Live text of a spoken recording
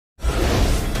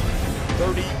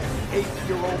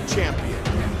38-year-old champion,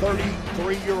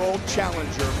 33-year-old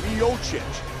challenger Miocic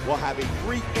will have a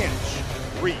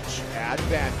 3-inch reach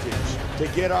advantage. To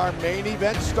get our main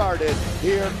event started,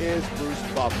 here is Bruce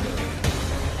Buffer.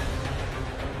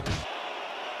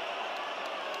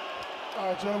 All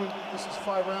right, gentlemen, this is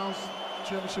 5 rounds,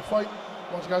 championship fight.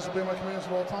 I want you guys to obey my commands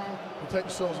at all time, protect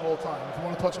yourselves at all time. If you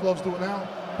want to touch gloves, do it now.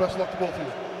 Best of luck to both of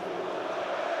you.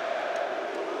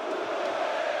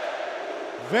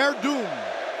 Werdum,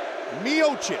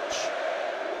 Miocic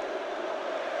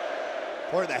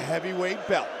for the heavyweight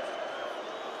belt.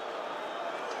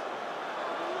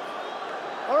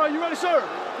 All right, you ready, sir?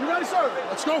 You ready, sir?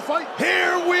 Let's go, fight.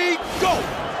 Here we go.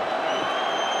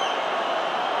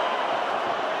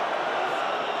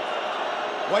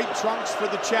 White trunks for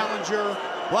the challenger,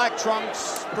 black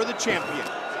trunks for the champion.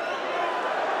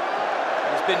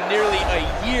 It's been nearly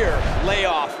a year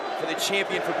layoff for the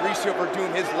champion Fabricio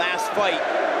Werdum, his last fight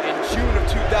in June of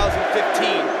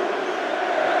 2015.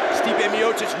 Stipe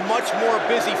Miocic, much more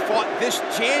busy, fought this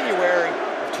January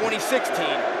of 2016.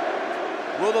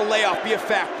 Will the layoff be a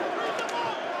factor?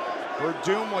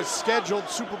 Werdum was scheduled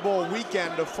Super Bowl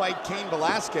weekend to fight Cain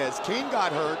Velasquez. Cain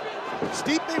got hurt.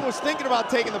 Stipe was thinking about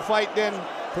taking the fight, then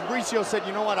Fabricio said,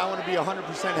 you know what, I want to be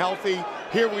 100% healthy.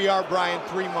 Here we are, Brian,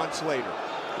 3 months later.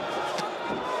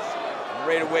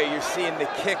 Right away, you're seeing the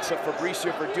kicks of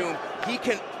Fabricio Werdum. He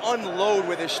can unload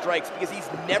with his strikes because he's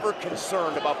never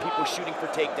concerned about people shooting for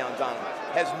takedowns on him.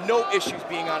 Has no issues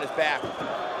being on his back.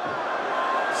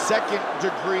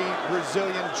 Second-degree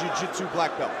Brazilian Jiu-Jitsu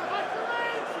black belt.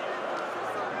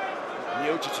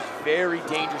 Miocic is very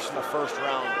dangerous in the first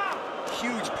round.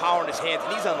 Huge power in his hands,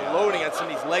 and he's unloading on some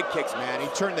of these leg kicks. Man, he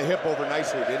turned the hip over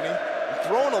nicely, didn't he?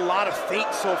 Throwing a lot of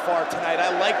feints so far tonight.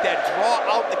 I like that. Draw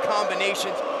out the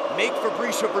combinations. Make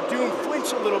Fabricio Werdum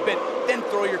flinch a little bit, then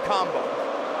throw your combo.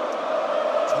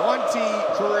 20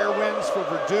 career wins for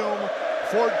Werdum,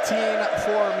 14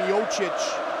 for Miocic,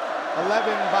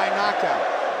 11 by knockout.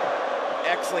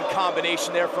 Excellent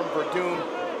combination there from Werdum.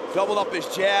 Doubled up his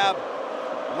jab,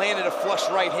 landed a flush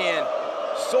right hand.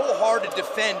 So hard to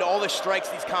defend all the strikes,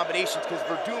 these combinations, because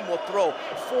Werdum will throw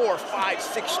 4, 5,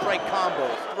 6 strike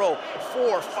combos. Throw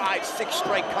 4, 5, 6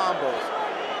 strike combos.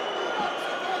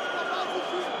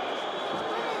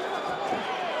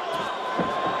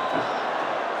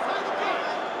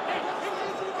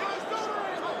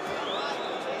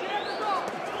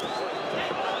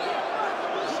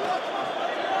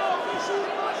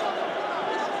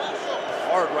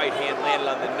 Hard right hand landed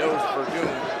on the nose of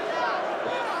Werdum.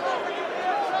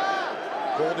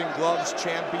 Golden Gloves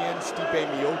champion, Stipe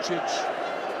Miocic.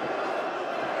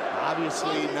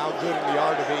 Obviously now good in the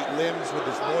art of 8 limbs with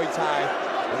his Muay Thai,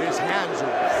 but his hands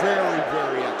are very,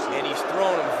 very excellent. And he's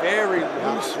throwing them very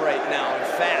loose right now and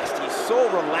fast. He's so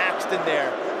relaxed in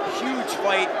there. Huge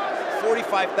fight,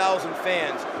 45,000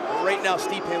 fans. But right now,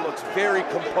 Stipe looks very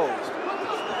composed.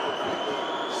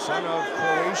 Son of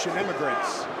Croatian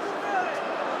immigrants.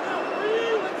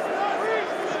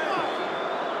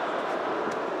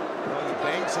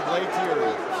 Banks of Lake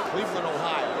Erie, Cleveland,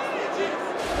 Ohio.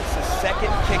 That's the second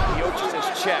kick Miocic has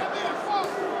checked.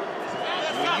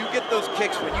 When you get those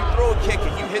kicks, when you throw a kick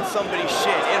and you hit somebody's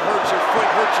shin, it hurts your foot,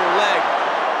 hurts your leg.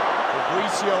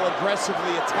 Fabricio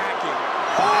aggressively attacking.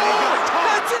 Oh,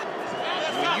 that's it!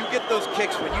 When you get those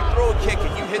kicks, when you throw a kick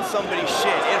and you hit somebody's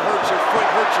shin, it hurts your foot,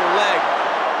 hurts your leg.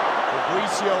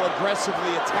 Fabricio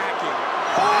aggressively attacking.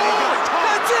 Oh,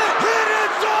 that's it! It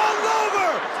is all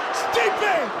over!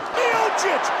 Stipe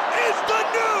Miocic is the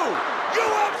new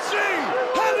UFC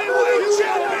heavyweight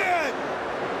champion!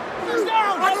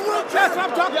 I'm the world champ!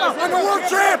 I'm talking about! I'm the world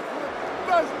champ!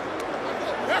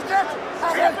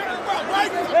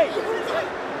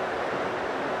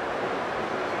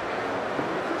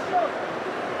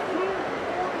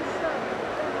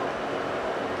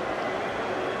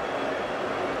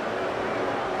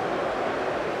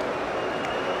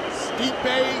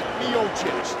 Stipe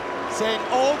Miocic saying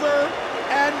over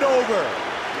and over,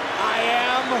 I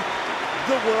am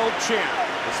the world champ.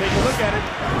 Let's take a look at it.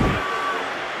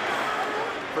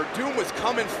 Werdum was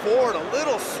coming forward a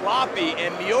little sloppy,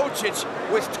 and Miocic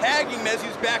was tagging him as he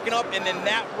was backing up, and then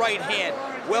that right hand,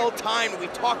 well timed. We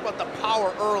talked about the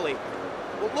power early.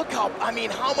 Well, look how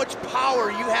much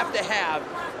power you have to have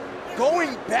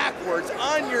going backwards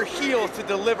on your heels to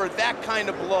deliver that kind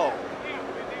of blow.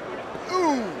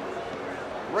 Ooh,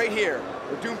 right here.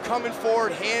 Werdum coming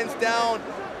forward, hands down.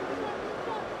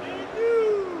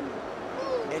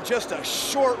 And just a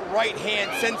short right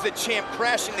hand sends the champ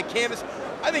crashing the canvas.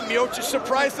 I think Miocic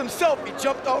surprised himself. He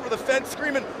jumped over the fence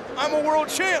screaming, I'm a world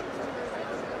champ.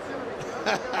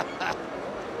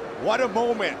 What a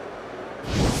moment.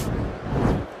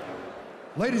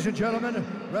 Ladies and gentlemen,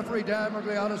 referee Dan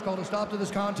Mergliano has called a stop to this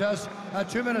contest at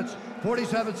 2 minutes,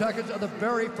 47 seconds of the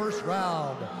very first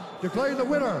round. Declaring the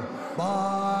winner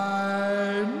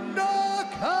by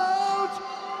knockout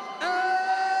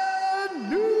and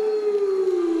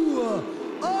new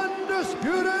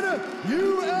undisputed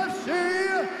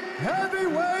UFC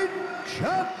heavyweight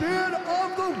champion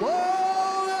of the world,